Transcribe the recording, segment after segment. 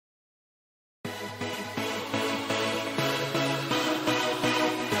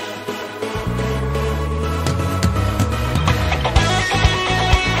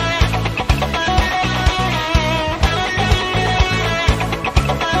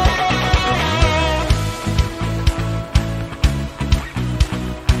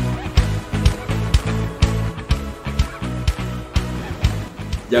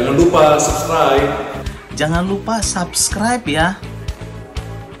Jangan lupa subscribe. Jangan lupa subscribe ya.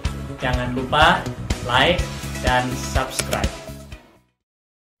 Jangan lupa like dan subscribe.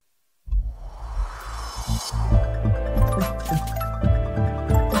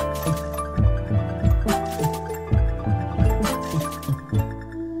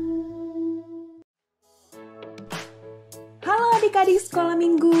 Halo adik-adik sekolah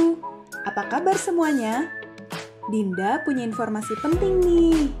minggu, apa kabar semuanya? Dinda punya informasi penting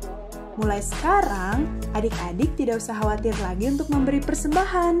nih. Mulai sekarang, adik-adik tidak usah khawatir lagi untuk memberi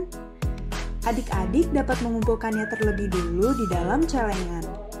persembahan. Adik-adik dapat mengumpulkannya terlebih dulu di dalam celengan.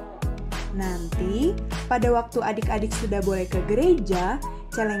 Nanti, pada waktu adik-adik sudah boleh ke gereja,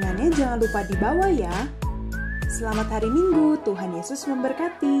 celengannya jangan lupa dibawa ya. Selamat hari Minggu, Tuhan Yesus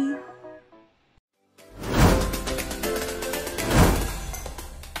memberkati.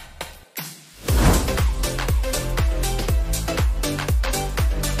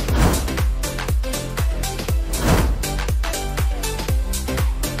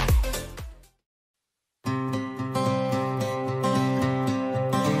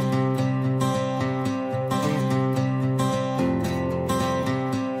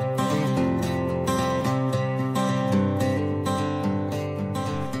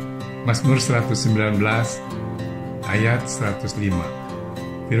 Mazmur 119 ayat 105.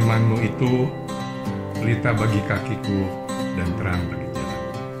 Firman-Mu itu pelita bagi kakiku dan terang bagi jalan.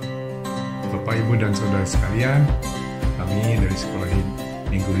 Bapak, Ibu, dan saudara sekalian, kami dari Sekolah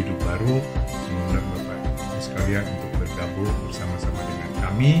Minggu Hidup Baru mengundang Bapak Ibu sekalian untuk bergabung bersama-sama dengan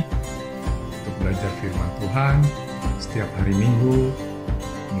kami untuk belajar firman Tuhan setiap hari Minggu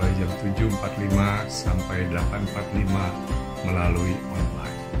mulai jam 7.45 sampai 8.45 melalui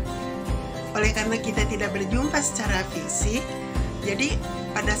online. Oleh karena kita tidak berjumpa secara fisik, jadi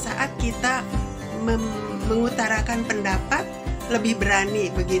pada saat kita mengutarakan pendapat lebih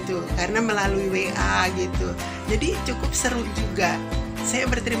berani begitu, karena melalui WA gitu. Jadi cukup seru juga. Saya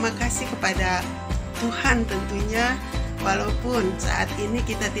berterima kasih kepada Tuhan tentunya, walaupun saat ini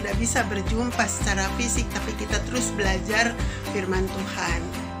kita tidak bisa berjumpa secara fisik, tapi kita terus belajar firman Tuhan.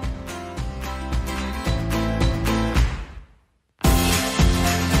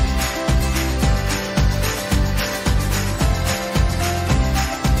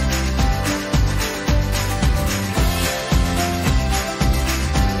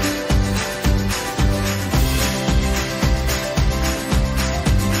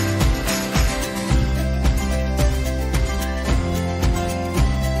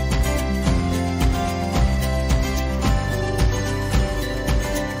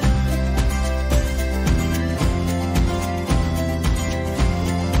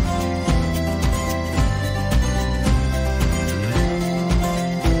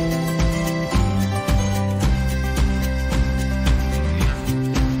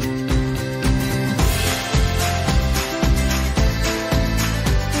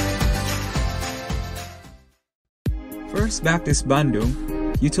 First Baptist Bandung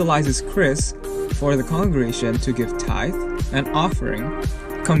utilizes Chris for the congregation to give tithe and offering,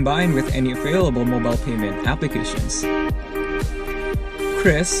 combined with any available mobile payment applications.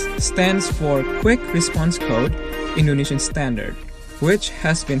 Chris stands for Quick Response Code Indonesian Standard, which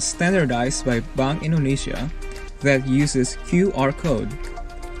has been standardized by Bank Indonesia that uses QR code.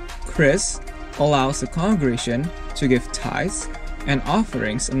 Chris allows the congregation to give tithes and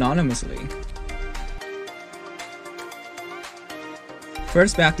offerings anonymously.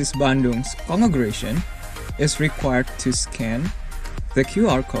 First Baptist Bandung's congregation is required to scan the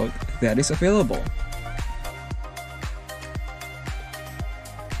QR code that is available.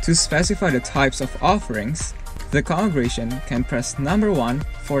 To specify the types of offerings, the congregation can press number 1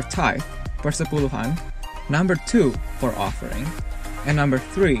 for tithe, persepuluhan, number 2 for offering, and number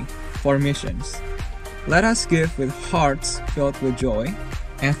 3 for missions. Let us give with hearts filled with joy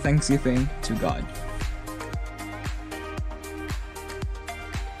and thanksgiving to God.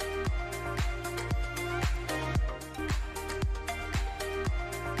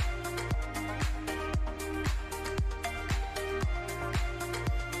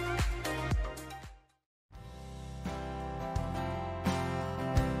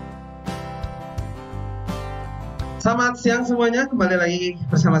 Selamat siang semuanya, kembali lagi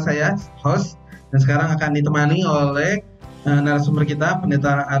bersama saya, host, dan sekarang akan ditemani oleh narasumber kita,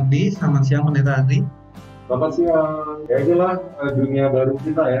 Pendeta Ardi. Selamat siang, Pendeta Ardi. Selamat siang. Ya inilah dunia baru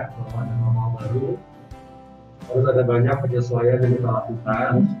kita ya, ada normal baru. Harus ada banyak penyesuaian yang kita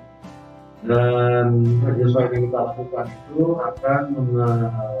lakukan, dan penyesuaian yang kita lakukan itu akan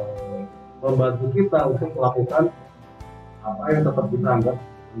membantu kita untuk melakukan apa yang tetap kita anggap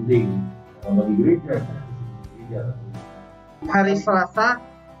penting bagi gereja. Hari Selasa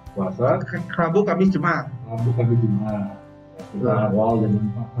puasa, Rabu, Kamis, Jumat. Rabu, Kamis, Jumat. Kita awal dengan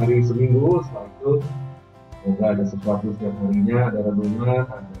 4 hari seminggu, setelah itu semoga ada sesuatu setiap harinya, ada renungan,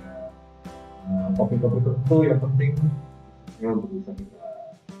 ada topik-topik tertentu yang penting yang bisa kita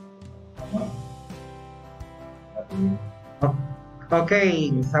sama.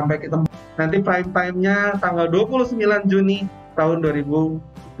 Oke, sampai ketemu. Nanti prime time-nya tanggal 29 Juni tahun 2020.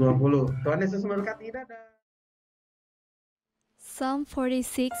 Tuhan Yesus memberkati. Dadah. Psalm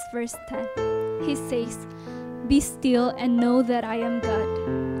 46 verse 10. He says, "Be still and know that I am God.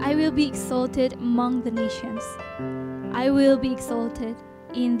 I will be exalted among the nations. I will be exalted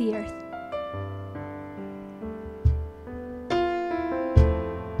in the earth."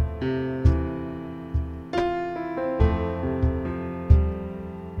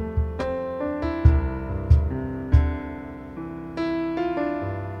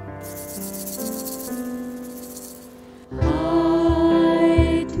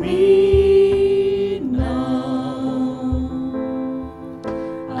 Hide me now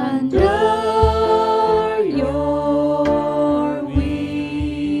under your wings.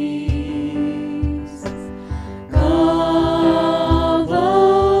 Cover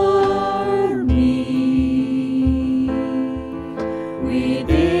me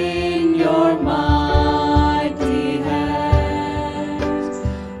within your mighty hands.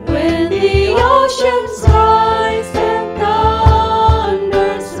 When the oceans rise and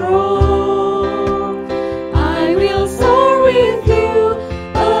thunders roar, I will soar with you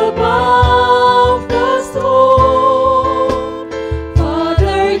above the storm.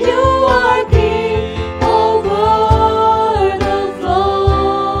 Father, you are King over the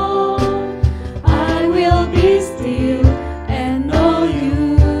flood. I will be still and know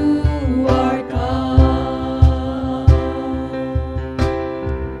you are God.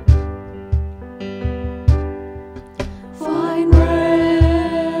 Find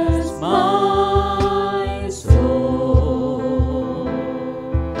rest, my soul,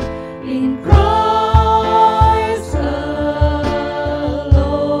 in Christ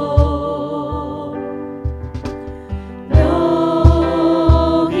alone.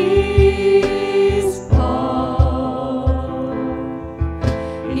 Know His power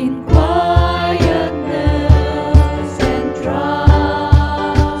in quietness and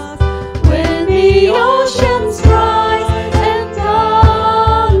trust. When the oceans rise and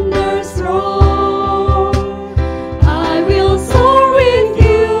thunders roar, I will soar with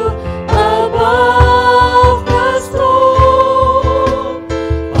you above the storm.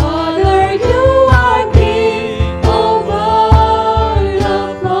 Father, you are King over the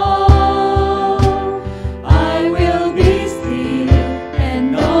flood. I will be still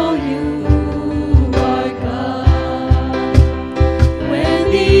and know you are God.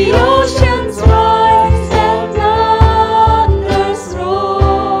 When the oceans rise and thunders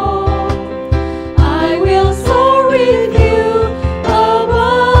roar, I will soar with you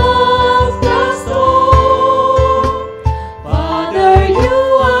above the storm. Father, you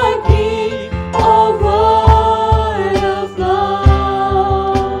are King over the flood.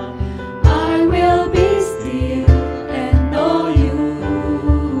 I will be still and know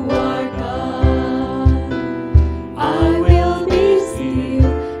you are God. I will be still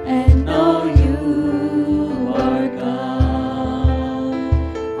and know you are God.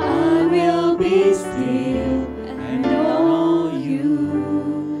 I will be still and know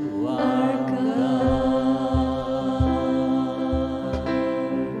you are God.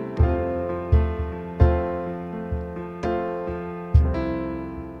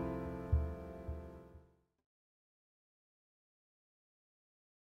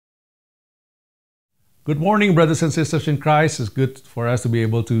 Good morning, brothers and sisters in Christ. It's good for us to be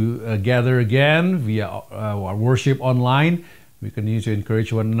able to gather again via our worship online. We continue to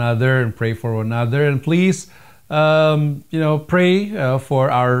encourage one another and pray for one another. And please, pray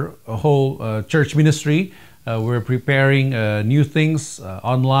for our whole church ministry. We're preparing new things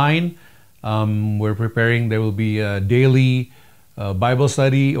online. We're preparing, there will be a daily Bible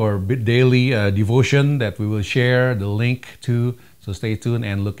study or daily devotion that we will share the link to. So stay tuned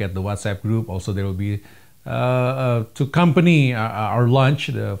and look at the WhatsApp group. Also, there will be to accompany our lunch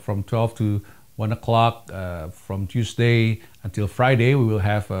from 12 to 1 o'clock from Tuesday until Friday. We will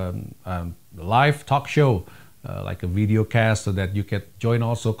have a live talk show, like a video cast, so that you can join,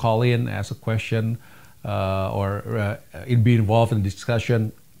 also call in, ask a question, or be involved in the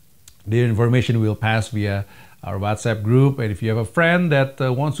discussion. The information will pass via our WhatsApp group. And if you have a friend that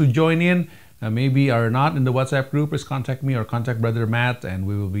wants to join in, maybe are not in the WhatsApp group, please contact me or contact Brother Matt, and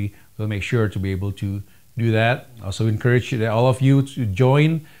we'll make sure to be able to do that. Also encourage all of you to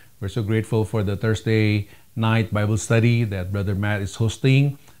join. We're so grateful for the Thursday night Bible study that Brother Matt is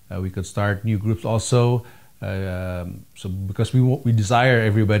hosting. we could start new groups also. So because we desire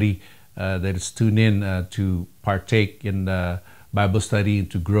everybody that is tuned in to partake in the Bible study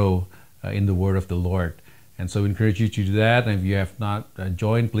and to grow in the Word of the Lord. And so we encourage you to do that. And if you have not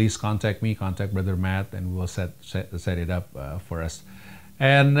joined, please contact me, contact Brother Matt, and we will set it up for us.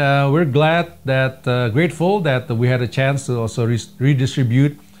 And we're glad that, grateful that we had a chance to also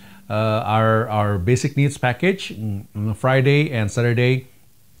redistribute our basic needs package on Friday and Saturday.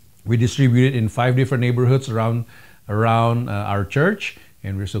 We distributed in 5 different neighborhoods around our church,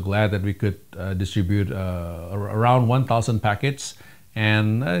 and we're so glad that we could distribute around 1,000 packets.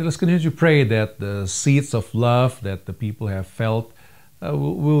 And let's continue to pray that the seeds of love that the people have felt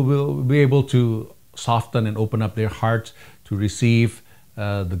will be able to soften and open up their hearts to receive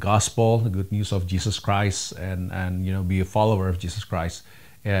the gospel, the good news of Jesus Christ, and be a follower of Jesus Christ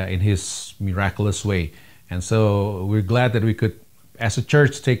in His miraculous way. And so we're glad that we could, as a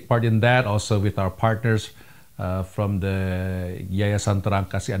church, take part in that, also with our partners from the Yayasan Terang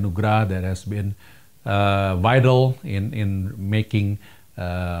Kasih Anugerah that has been vital in making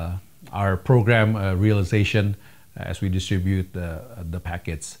our program realization as we distribute the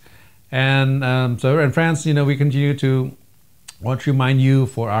packets. And so, friends, we continue to want to remind you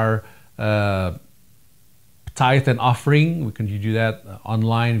for our tithe and offering. We continue to do that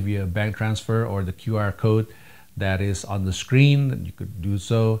online via bank transfer or the QR code that is on the screen. You could do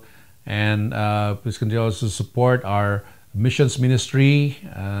so. And please continue also to support our missions ministry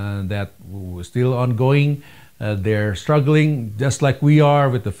that was still ongoing. They're struggling just like we are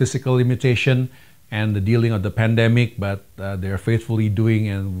with the physical limitation and the dealing of the pandemic, but they're faithfully doing,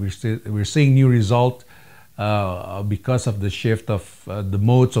 and we're seeing new results because of the shift of the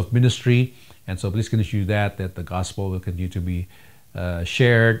modes of ministry. And so please continue that the gospel will continue to be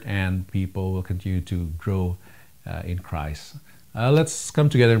shared and people will continue to grow in Christ. Let's come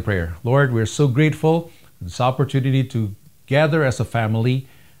together in prayer. Lord, we're so grateful for this opportunity to gather as a family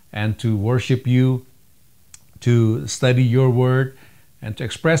and to worship you, to study your word, and to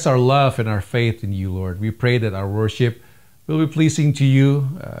express our love and our faith in you, Lord. We pray that our worship will be pleasing to you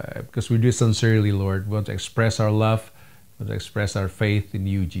because we do it sincerely, Lord. We want to express our love, we want to express our faith in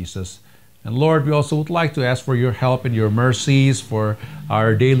you, Jesus. And Lord, we also would like to ask for your help and your mercies for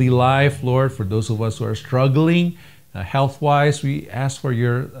our daily life, Lord, for those of us who are struggling health-wise. We ask for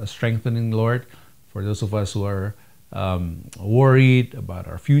your strengthening, Lord, for those of us who are worried about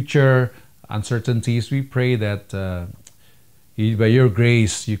our future, uncertainties. We pray that by your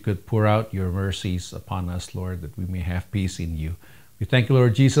grace, you could pour out your mercies upon us, Lord, that we may have peace in you. We thank you,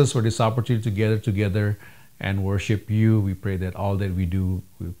 Lord Jesus, for this opportunity to gather together and worship you. We pray that all that we do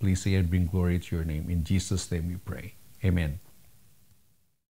will please you and bring glory to your name. In Jesus' name we pray. Amen.